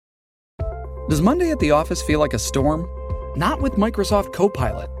Does Monday at the office feel like a storm? Not with Microsoft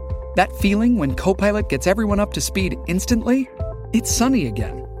Copilot. That feeling when Copilot gets everyone up to speed instantly? It's sunny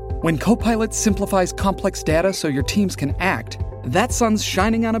again. When Copilot simplifies complex data so your teams can act, that sun's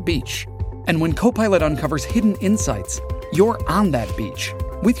shining on a beach. And when Copilot uncovers hidden insights, you're on that beach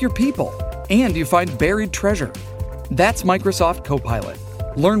with your people, and you find buried treasure. That's Microsoft Copilot.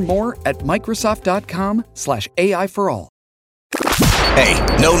 Learn more at Microsoft.com/AI for all. Hey,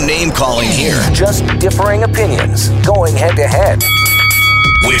 no name calling here. Just differing opinions going head to head.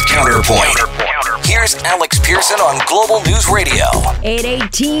 With Counterpoint. Here's Alex Pearson on Global News Radio.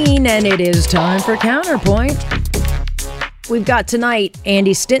 8:18, and it is time for Counterpoint. We've got tonight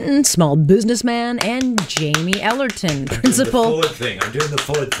Andy Stinton, small businessman, and Jamie Ellerton, principal. I'm doing the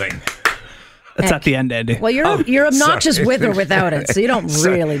forward thing. That's at the end, Andy. Well, you're obnoxious with or without it, so you don't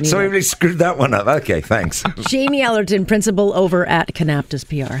really need So it. we really screwed that one up. Okay, thanks. Jamie Ellerton, principal over at Canaptus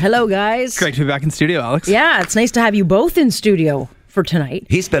PR. Hello, guys. Great to be back in studio, Alex. Yeah, it's nice to have you both in studio for tonight.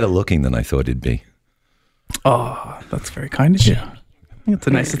 He's better looking than I thought he'd be. Oh, that's very kind of you. I think it's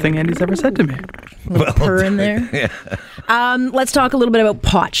the nicest thing Andy's ever said to me. Well, purr in there. Yeah. Let's talk a little bit about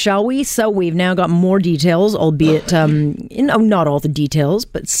pot, shall we? So we've now got more details, albeit not all the details,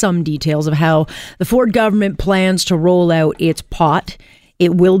 but some details of how the Ford government plans to roll out its pot.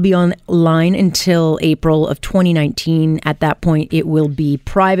 It will be online until April of 2019. At that point, it will be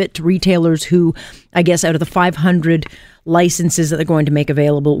private retailers who, I guess, out of the 500 licenses that they're going to make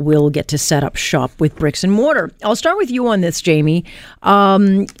available, will get to set up shop with bricks and mortar. I'll start with you on this, Jamie.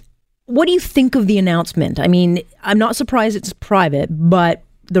 What do you think of the announcement? I mean, I'm not surprised it's private, but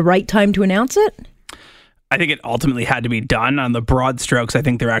the right time to announce it? I think it ultimately had to be done. On the broad strokes, I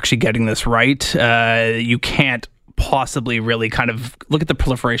think they're actually getting this right. You can't possibly really kind of look at the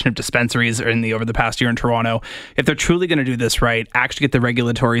proliferation of dispensaries over the past year in Toronto. If they're truly going to do this right, actually get the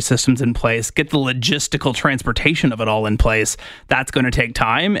regulatory systems in place, get the logistical transportation of it all in place, that's going to take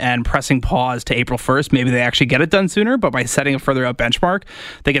time. And pressing pause to April 1st, maybe they actually get it done sooner, but by setting a further out benchmark,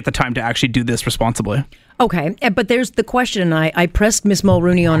 they get the time to actually do this responsibly. Okay, but there's the question, and I pressed Miss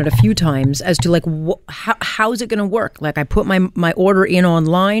Mulrooney on it a few times as to like how is it going to work? Like I put my order in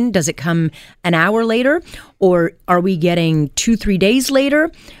online, does it come an hour later, or are we getting 2-3 days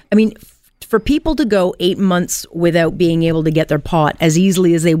later? I mean, for people to go 8 months without being able to get their pot as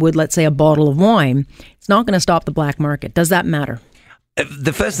easily as they would, let's say, a bottle of wine, it's not going to stop the black market. Does that matter?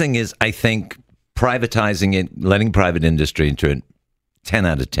 The first thing is, I think, privatizing it, letting private industry into it, 10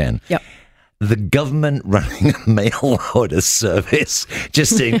 out of 10. Yep. The government running a mail order service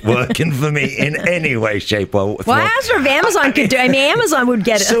just ain't working for me in any way, shape, or form. Well, I asked her if Amazon could do it. I mean, Amazon would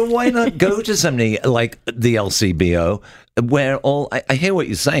get it. So why not go to somebody like the LCBO, where I hear what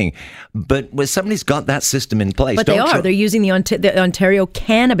you're saying, but where somebody's got that system in place. But they're using the Ontario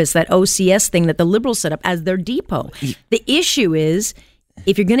Cannabis, that OCS thing that the Liberals set up as their depot. The issue is,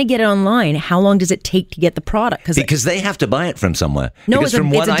 if you're going to get it online, how long does it take to get the product? Because they have to buy it from somewhere. No, because it's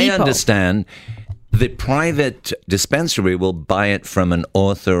from what a I depot. understand, the private dispensary will buy it from an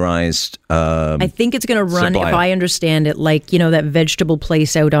authorized I think it's going to run, supplier. if I understand it, like, that vegetable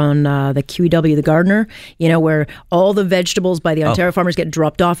place out on the QEW, the Gardner, where all the vegetables by the Ontario farmers get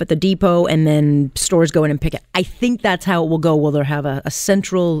dropped off at the depot and then stores go in and pick it. I think that's how it will go. Will they have a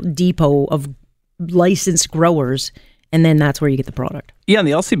central depot of licensed growers, and then that's where you get the product? Yeah, and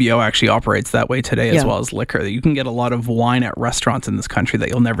the LCBO actually operates that way today as well as liquor. You can get a lot of wine at restaurants in this country that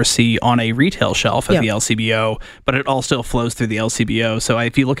you'll never see on a retail shelf at the LCBO, but it all still flows through the LCBO. So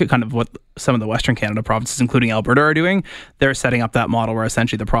if you look at kind of what some of the Western Canada provinces, including Alberta, are doing, they're setting up that model where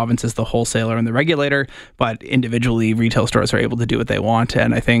essentially the province is the wholesaler and the regulator, but individually retail stores are able to do what they want.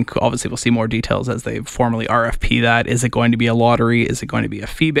 And I think obviously we'll see more details as they formally RFP that. Is it going to be a lottery? Is it going to be a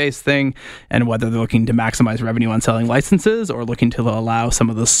fee-based thing? And whether they're looking to maximize revenue on selling licenses or looking to allow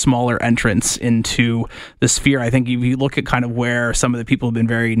some of the smaller entrants into the sphere. I think if you look at kind of where some of the people have been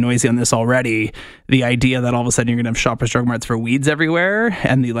very noisy on this already, the idea that all of a sudden you're going to have Shoppers Drug Marts for weeds everywhere,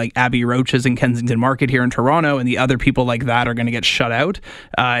 and the like Abbey Roaches in Kensington Market here in Toronto, and the other people like that are going to get shut out,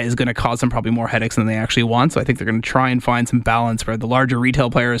 is going to cause them probably more headaches than they actually want. So I think they're going to try and find some balance where the larger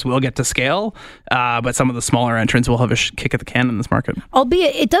retail players will get to scale, but some of the smaller entrants will have a kick at the can in this market.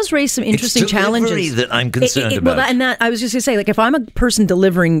 Albeit, it does raise some interesting challenges. That I'm concerned about. Well, and that I was just going to say, like, if I'm a person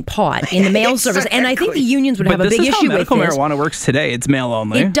delivering pot in the mail service, and I think the unions would have a big issue with this. Medical marijuana works today. It's mail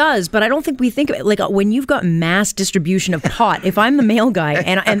only. It does, but I don't think we think of it like when you've got mass distribution of pot. If I'm the mail guy,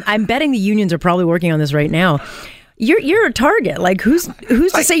 and I'm betting the unions are probably working on this right now. You're a target. Like who's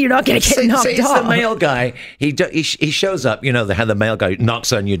to say you're not going to get knocked it's off? the mail guy. He shows up. You know, how the mail guy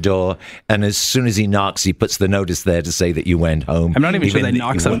knocks on your door, and as soon as he knocks, he puts the notice there to say that you went home. I'm not even sure they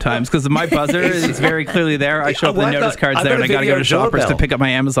knock sometimes because my buzzer is very clearly there. I show up with notice cards there, and I got to go to Shoppers to pick up my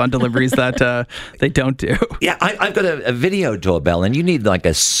Amazon deliveries that they don't do. Yeah, I've got a video doorbell, and you need like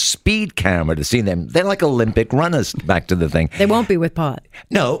a speed camera to see them. They're like Olympic runners back to the thing. They won't be with pot.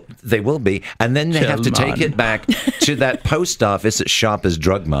 No, they will be. And then they have to take it back to that post office at Shoppers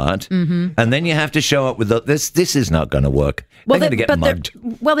Drug Mart. And then you have to show up with this. This is not going to work. They're going to get mugged.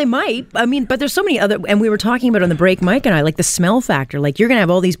 Well, they might. I mean, but there's so many other, and we were talking about on the break, Mike and I, like the smell factor. Like you're going to have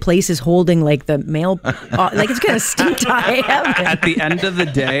all these places holding like the mail, like it's going to stink to heaven. At the end of the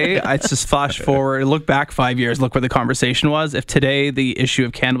day, I just flash forward, look back 5 years, look where the conversation was. If today the issue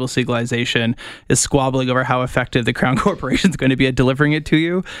of cannabis legalization is squabbling over how effective the Crown Corporation is going to be at delivering it to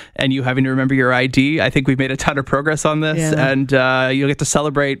you, and you having to remember your ID, I think we've made a ton of progress on this, and you'll get to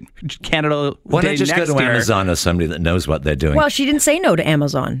celebrate Canada Why Day not just next go to year. Amazon or somebody that knows what they're doing? Well, she didn't say no to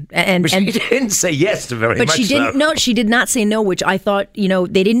Amazon, and she didn't say yes to very but much. she didn't. So. No, she did not say no. Which I thought,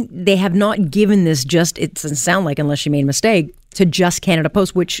 they have not given this just. It doesn't sound like, unless she made a mistake, to just Canada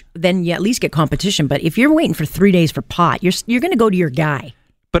Post. Which then you at least get competition. But if you're waiting for 3 days for pot, you're going to go to your guy.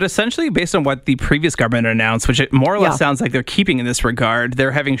 But essentially, based on what the previous government announced, which it more or less sounds like they're keeping in this regard,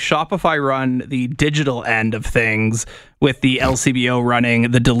 they're having Shopify run the digital end of things, with the LCBO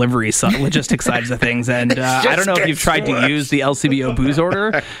running the delivery logistics sides of things. And I don't know if you've tried to use the LCBO booze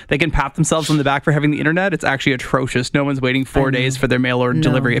order. They can pat themselves on the back for having the internet. It's actually atrocious. No one's waiting 4 days for their mail order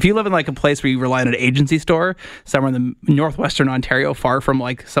delivery. If you live in like a place where you rely on an agency store somewhere in the northwestern Ontario, far from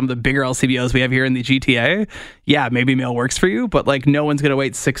like some of the bigger LCBOs we have here in the GTA, yeah, maybe mail works for you, but like no one's going to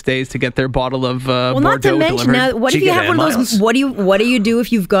wait 6 days to get their bottle of Bordeaux not to mention, delivered. now, what if you have one of those? What do you do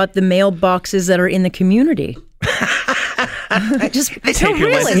if you've got the mailboxes that are in the community? Take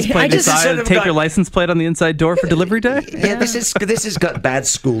your license plate on the inside door for delivery day. Yeah, this has got bad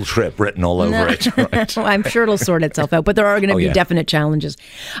school trip written all over it. Right. Well, I'm sure it'll sort itself out, but there are going to be definite challenges.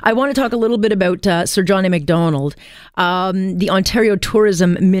 I want to talk a little bit about Sir John A. Macdonald, the Ontario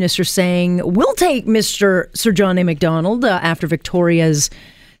Tourism Minister, saying we'll take Mr. Sir John A. Macdonald after Victoria's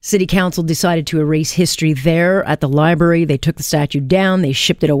City Council decided to erase history there at the library. They took the statue down, they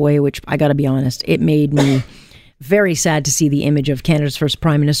shipped it away, which I got to be honest, it made me very sad to see the image of Canada's first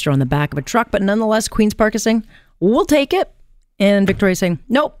Prime Minister on the back of a truck. But nonetheless, Queen's Park is saying, we'll take it. And Victoria's saying,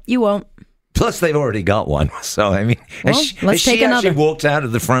 nope, you won't. Plus, they've already got one. So, I mean, let's take another. Actually walked out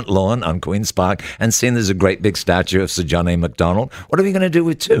of the front lawn on Queen's Park and seen there's a great big statue of Sir John A. Macdonald. What are we going to do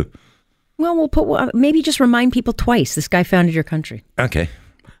with two? Well, we'll put maybe just remind people twice. This guy founded your country. Okay.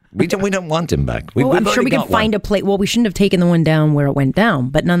 We don't want him back. I'm sure we can find a place. Well, we shouldn't have taken the one down where it went down,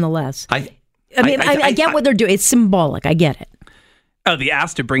 but nonetheless. I get what they're doing. It's symbolic. I get it. Oh, the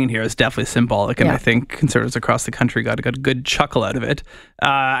ask to bring it here is definitely symbolic, and I think Conservatives across the country got a good chuckle out of it.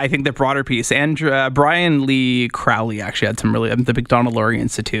 I think the broader piece, Brian Lee Crowley actually had some really, the Macdonald Laurier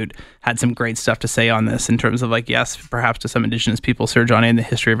Institute had some great stuff to say on this in terms of like, yes, perhaps to some Indigenous people, Sir John A. and the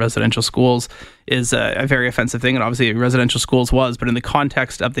history of residential schools is a very offensive thing, and obviously residential schools was, but in the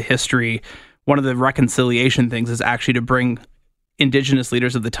context of the history, one of the reconciliation things is actually to bring Indigenous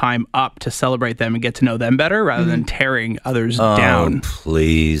leaders of the time up to celebrate them and get to know them better rather than tearing others down.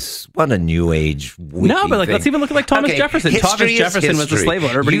 Please. What a new age No, but like let's even look at like Thomas Jefferson. Thomas Jefferson was a slave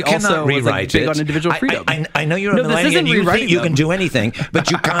owner, but he also was like big on individual freedom. I know you're a millennial and you think you can do anything, but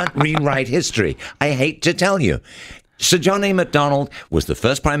you can't rewrite history. I hate to tell you. Sir John A. Macdonald was the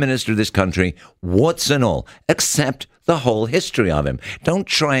first Prime Minister of this country, warts and all, except the whole history of him. Don't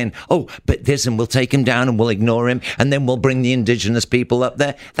try and, but this, and we'll take him down and we'll ignore him and then we'll bring the Indigenous people up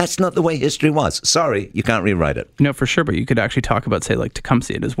there. That's not the way history was. Sorry, you can't rewrite it. No, for sure, but you could actually talk about, say, like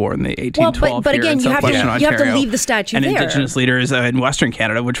Tecumseh and his war in the 1812 but again, you have to leave the statue and there. And Indigenous leaders in Western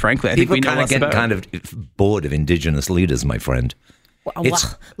Canada, which frankly I think we know less about. People kind of bored of Indigenous leaders, my friend.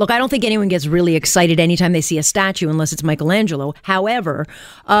 Look, I don't think anyone gets really excited anytime they see a statue unless it's Michelangelo. However,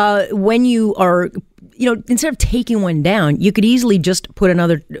 when you are, instead of taking one down, you could easily just put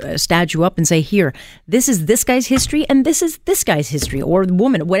another statue up and say, here, this is this guy's history and this is this guy's history, or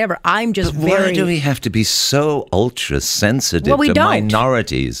woman, whatever. Why do we have to be so ultra sensitive to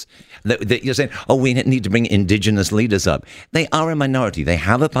minorities? That you're saying, we need to bring Indigenous leaders up. They are a minority. They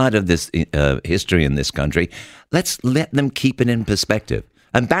have a part of this history in this country. Let's let them keep it in perspective.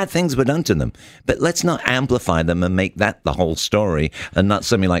 and bad things were done to them. But let's not amplify them and make that the whole story, and not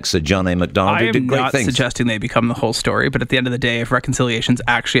something like Sir John A. Macdonald who did great things. I'm not suggesting they become the whole story, but at the end of the day, if reconciliation's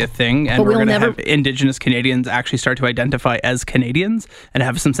actually a thing, and we're going to have Indigenous Canadians actually start to identify as Canadians and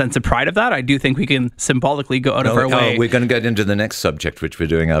have some sense of pride of that, I do think we can symbolically go out of our way. We're going to get into the next subject, which we're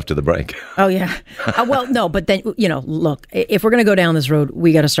doing after the break. Oh, yeah. Well, no, but then, look, if we're going to go down this road,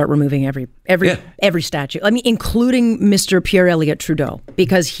 we got to start removing every statue. I mean, including Mr. Pierre Elliott Trudeau,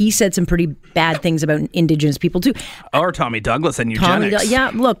 because he said some pretty bad things about Indigenous people too. Or Tommy Douglas and eugenics.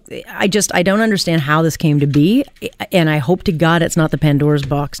 Look, I don't understand how this came to be, and I hope to God it's not the Pandora's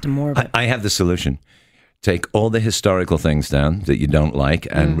box to more of it. I have the solution. Take all the historical things down that you don't like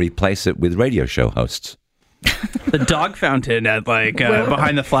and replace it with radio show hosts. The dog fountain at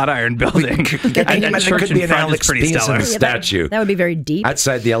behind the Flatiron Building. There could be an Alex Pearson statue. That would be very deep.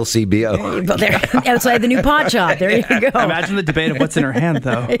 Outside the LCBO. Outside the new pot shop. There you go. Imagine the debate of what's in her hand,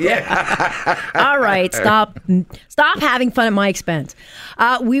 though. Yeah. All right, stop having fun at my expense.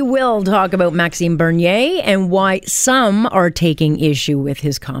 We will talk about Maxime Bernier and why some are taking issue with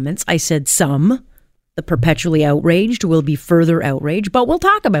his comments. I said some. The perpetually outraged will be further outraged, but we'll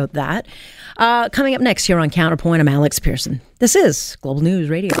talk about that. Coming up next here on Counterpoint, I'm Alex Pearson. This is Global News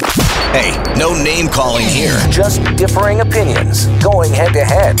Radio. Hey, no name calling here, just differing opinions going head to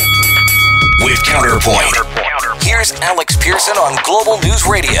head. With Counterpoint, here's Alex Pearson on Global News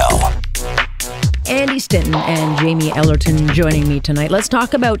Radio. Andy Stinton and Jamie Ellerton joining me tonight. Let's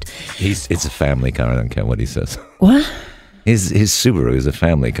talk about... It's a family car. I don't care what he says. What? His Subaru is a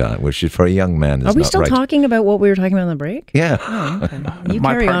family car, which for a young man is not right. Are we still talking about what we were talking about on the break? Yeah. Oh, okay. You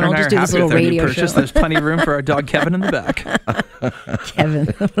carry on. I'll just do this little radio show. There's plenty of room for our dog Kevin in the back. Kevin.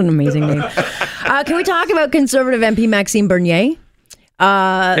 What an amazing name. Can we talk about Conservative MP Maxime Bernier?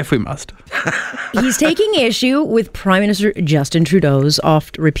 If we must. He's taking issue with Prime Minister Justin Trudeau's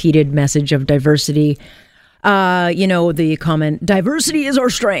oft-repeated message of diversity. The comment, diversity is our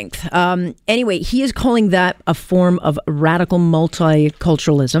strength. Anyway, he is calling that a form of radical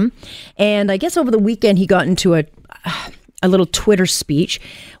multiculturalism. And I guess over the weekend he got into a little Twitter speech,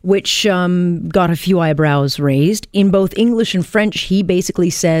 which got a few eyebrows raised. In both English and French, he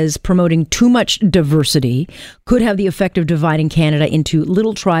basically says promoting too much diversity could have the effect of dividing Canada into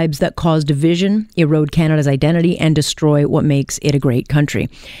little tribes that cause division, erode Canada's identity, and destroy what makes it a great country.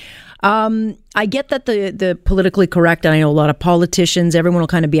 I get that the politically correct, and I know a lot of politicians, everyone will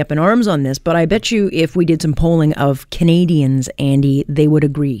kind of be up in arms on this, but I bet you if we did some polling of Canadians, Andy, they would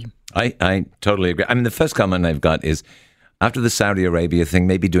agree. I totally agree. I mean, the first comment I've got is, after the Saudi Arabia thing,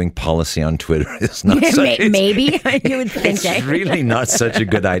 maybe doing policy on Twitter is not such... Maybe, you would think. It's really not such a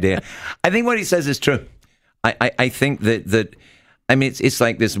good idea. I think what he says is true. I think that I mean, it's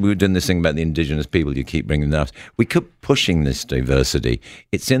like this. We were doing this thing about the Indigenous people. You keep bringing it up. We keep pushing this diversity.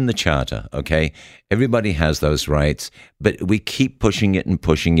 It's in the Charter, okay? Everybody has those rights, but we keep pushing it and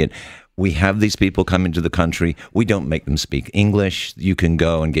pushing it. We have these people come into the country. We don't make them speak English. You can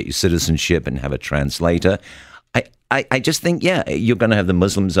go and get your citizenship and have a translator. I just think, you're going to have the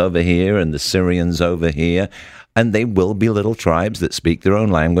Muslims over here and the Syrians over here, and they will be little tribes that speak their own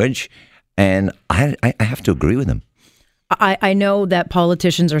language, and I have to agree with them. I know that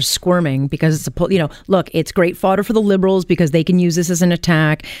politicians are squirming because it's look, it's great fodder for the Liberals because they can use this as an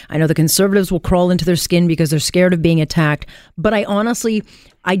attack. I know the Conservatives will crawl into their skin because they're scared of being attacked. But I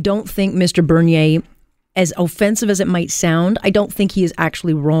don't think Mr. Bernier, as offensive as it might sound, I don't think he is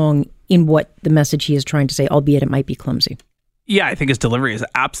actually wrong in what the message he is trying to say, albeit it might be clumsy. Yeah, I think his delivery is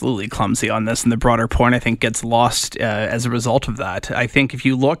absolutely clumsy on this, and the broader point, I think, gets lost as a result of that. I think if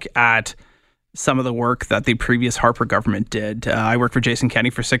you look at some of the work that the previous Harper government did. I worked for Jason Kenney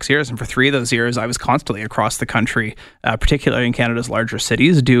for 6 years, and for 3 of those years, I was constantly across the country, particularly in Canada's larger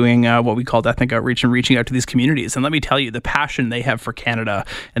cities, doing what we called ethnic outreach and reaching out to these communities. And let me tell you, the passion they have for Canada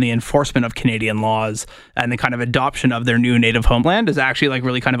and the enforcement of Canadian laws and the kind of adoption of their new native homeland is actually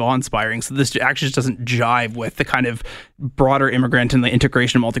really kind of awe-inspiring. So this actually just doesn't jive with the kind of broader immigrant and the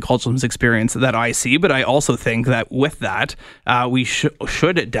integration of multiculturalism experience that I see. But I also think that with that, we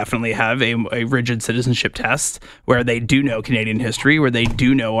should definitely have a rigid citizenship test where they do know Canadian history, where they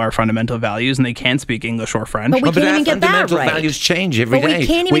do know our fundamental values, and they can speak English or French. But we can't even get that right. Fundamental values change every day. We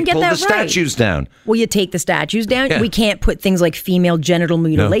can't even get that right. We pull the statues down. Well, you take the statues down. Yeah. We can't put things like female genital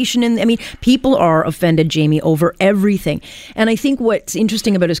mutilation in. I mean, people are offended, Jamie, over everything. And I think what's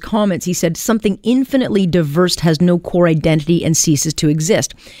interesting about his comments, he said something infinitely diverse has no core identity and ceases to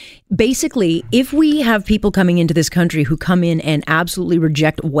exist. Basically, if we have people coming into this country who come in and absolutely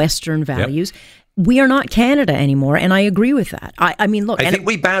reject Western values, we are not Canada anymore, and I agree with that. I mean, look... I think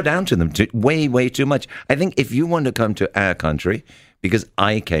we bow down to them way, way too much. I think if you want to come to our country, because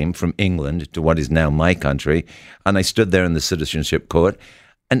I came from England to what is now my country, and I stood there in the citizenship court,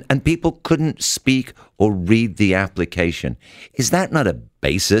 and people couldn't speak or read the application. Is that not a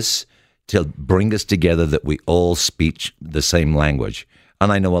basis to bring us together that we all speak the same language?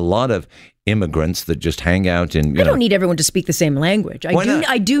 And I know a lot of immigrants that just hang out in. I don't need everyone to speak the same language. Why not?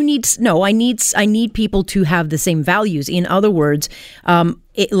 I need people to have the same values. In other words,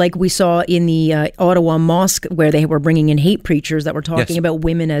 like we saw in the Ottawa mosque, where they were bringing in hate preachers that were talking about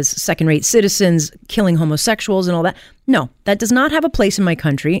women as second-rate citizens, killing homosexuals and all that. No, that does not have a place in my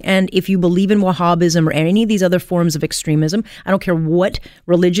country. And if you believe in Wahhabism or any of these other forms of extremism, I don't care what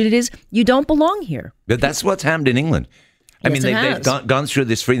religion it is, you don't belong here. But that's what's happened in England. I mean, they've gone through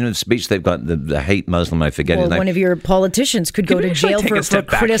this freedom of speech. They've got the hate Muslim, I forget his name. One of your politicians could go to jail for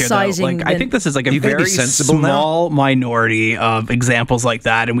criticizing. Here, I think this is like a very small minority of examples like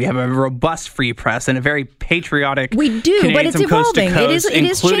that, and we have a robust free press and a very patriotic. We do, Canadians but it's evolving. It is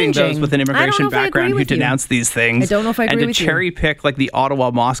including changing. Those with an immigration background who denounce these things. I don't know if I agree with you. And to cherry pick like the Ottawa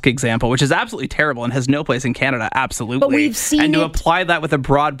mosque example, which is absolutely terrible and has no place in Canada, absolutely. But we've seen and to apply that with a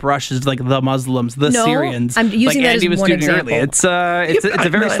broad brush is like the Muslims, the Syrians. I'm using that as one example. It's a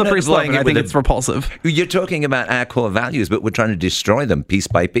very slippery slope, and I think it's repulsive. You're talking about our core values, but we're trying to destroy them piece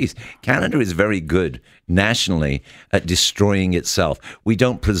by piece. Canada is very good nationally at destroying itself. We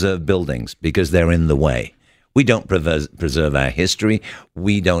don't preserve buildings because they're in the way. We don't preserve our history.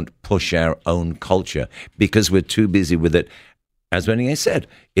 We don't push our own culture because we're too busy with it. As Renee said,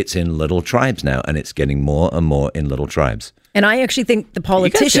 it's in little tribes now, and it's getting more and more in little tribes. And I actually think the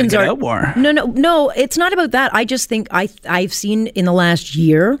politicians are more. No. It's not about that. I just think I've seen in the last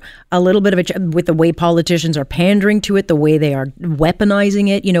year a little bit of with the way politicians are pandering to it, the way they are weaponizing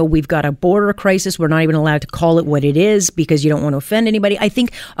it. You know, we've got a border crisis. We're not even allowed to call it what it is because you don't want to offend anybody. I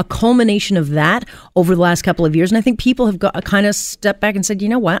think a culmination of that over the last couple of years, and I think people have got kind of stepped back and said, you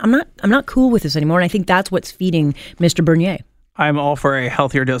know what, I'm not cool with this anymore. And I think that's what's feeding Mr. Bernier. I'm all for a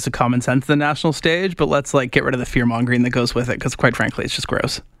healthier dose of common sense than the national stage, but let's get rid of the fear-mongering that goes with it, because quite frankly, it's just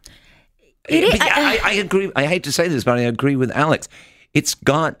gross. I agree. I hate to say this, but I agree with Alex. It's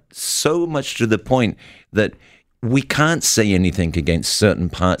got so much to the point that we can't say anything against certain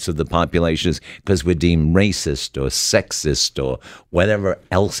parts of the populations because we're deemed racist or sexist or whatever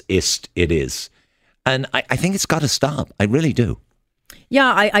else it is. And I think it's got to stop. I really do.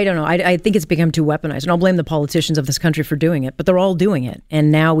 Yeah, I don't know. I think it's become too weaponized. And I'll blame the politicians of this country for doing it, but they're all doing it.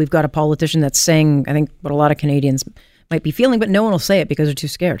 And now we've got a politician that's saying, I think, what a lot of Canadians might be feeling, but no one will say it because they're too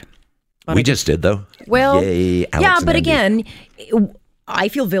scared. But we just did, though. Well, yay, Alex yeah, but again, I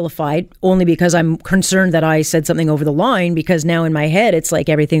feel vilified only because I'm concerned that I said something over the line, because now in my head it's like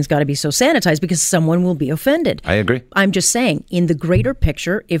everything's got to be so sanitized because someone will be offended. I agree. I'm just saying, in the greater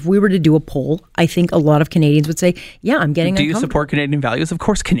picture, if we were to do a poll, I think a lot of Canadians would say, yeah, I'm getting uncomfortable. Do you support Canadian values? Of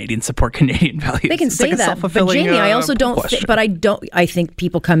course Canadians support Canadian values. They can say that, but Jamie, I also don't I think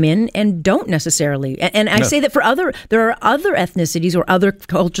people come in and don't necessarily. And I say that there are other ethnicities or other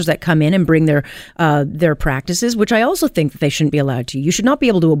cultures that come in and bring their practices, which I also think that they shouldn't be allowed to. You should not be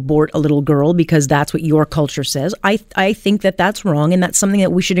able to abort a little girl because that's what your culture says. I think that that's wrong, and that's something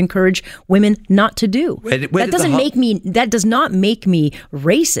that we should encourage women not to do. That does not make me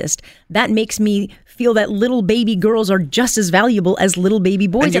racist. That makes me feel that little baby girls are just as valuable as little baby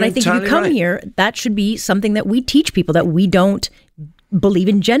boys. And I think if you come here, that should be something that we teach people, that we don't believe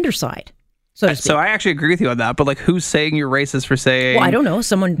in gendercide. So I actually agree with you on that, but who's saying you're racist for saying? Well, I don't know.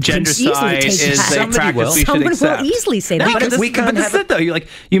 Someone gendercide is a practice we should accept. Someone will easily say that. But this is it, though.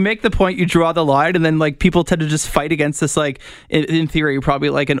 You make the point, you draw the line, and then people tend to just fight against this. In theory, probably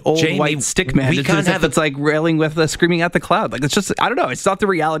an old Jamie, white stick man. It's railing with screaming at the cloud. It's just, I don't know. It's not the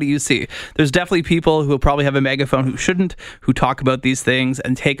reality you see. There's definitely people who probably have a megaphone who shouldn't, who talk about these things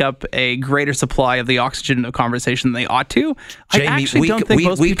and take up a greater supply of the oxygen in the conversation than they ought to. Jamie, I actually don't think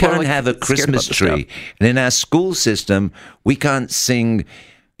most people can't have a Christmas tree, and in our school system we can't sing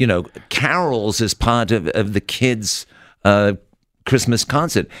carols as part of the kids' Christmas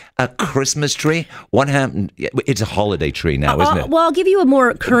concert. A Christmas tree? What happened? It's a holiday tree now, isn't it? Well, I'll give you a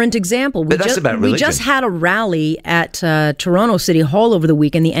more current example. But that's about religion. We just had a rally at Toronto City Hall over the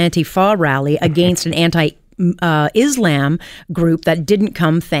weekend, the Antifa rally against an Islam group that didn't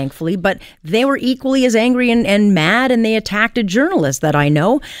come, thankfully, but they were equally as angry and mad, and they attacked a journalist that I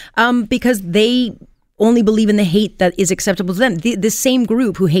know because they only believe in the hate that is acceptable to them. The same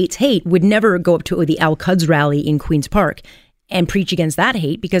group who hates hate would never go up to the Al-Quds rally in Queen's Park and preach against that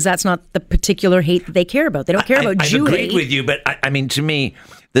hate, because that's not the particular hate that they care about. They don't care about Jew hate. I agreed with you, but I mean, to me,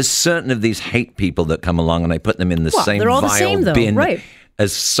 there's certain of these hate people that come along, and I put them in the same they're all vile the same, though, bin. right?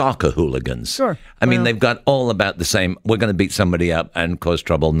 as soccer hooligans. Sure. I mean, they've got all about the same, we're going to beat somebody up and cause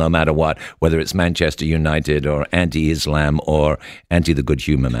trouble no matter what, whether it's Manchester United or anti-Islam or anti-the good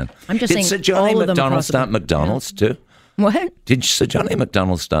humour man. I'm just saying Sir Johnny all of them McDonald start McDonald's too? What? Did Sir Johnny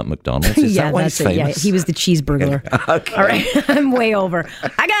McDonald start McDonald's? Is Yeah, that why that's he's it. Yeah, famous? he was the cheeseburglar. Okay. All right, I'm way over.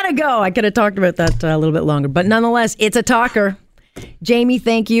 I gotta go. I could have talked about that a little bit longer, but nonetheless, it's a talker. Jamie,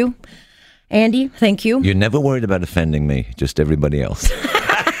 thank you. Andy, thank you. You're never worried about offending me, just everybody else.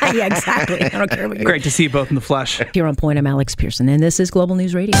 Yeah, exactly. I don't care what you. Great to see you both in the flesh. Here on Point, I'm Alex Pearson, and this is Global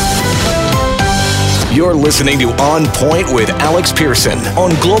News Radio. You're listening to On Point with Alex Pearson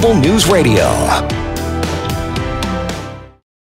on Global News Radio.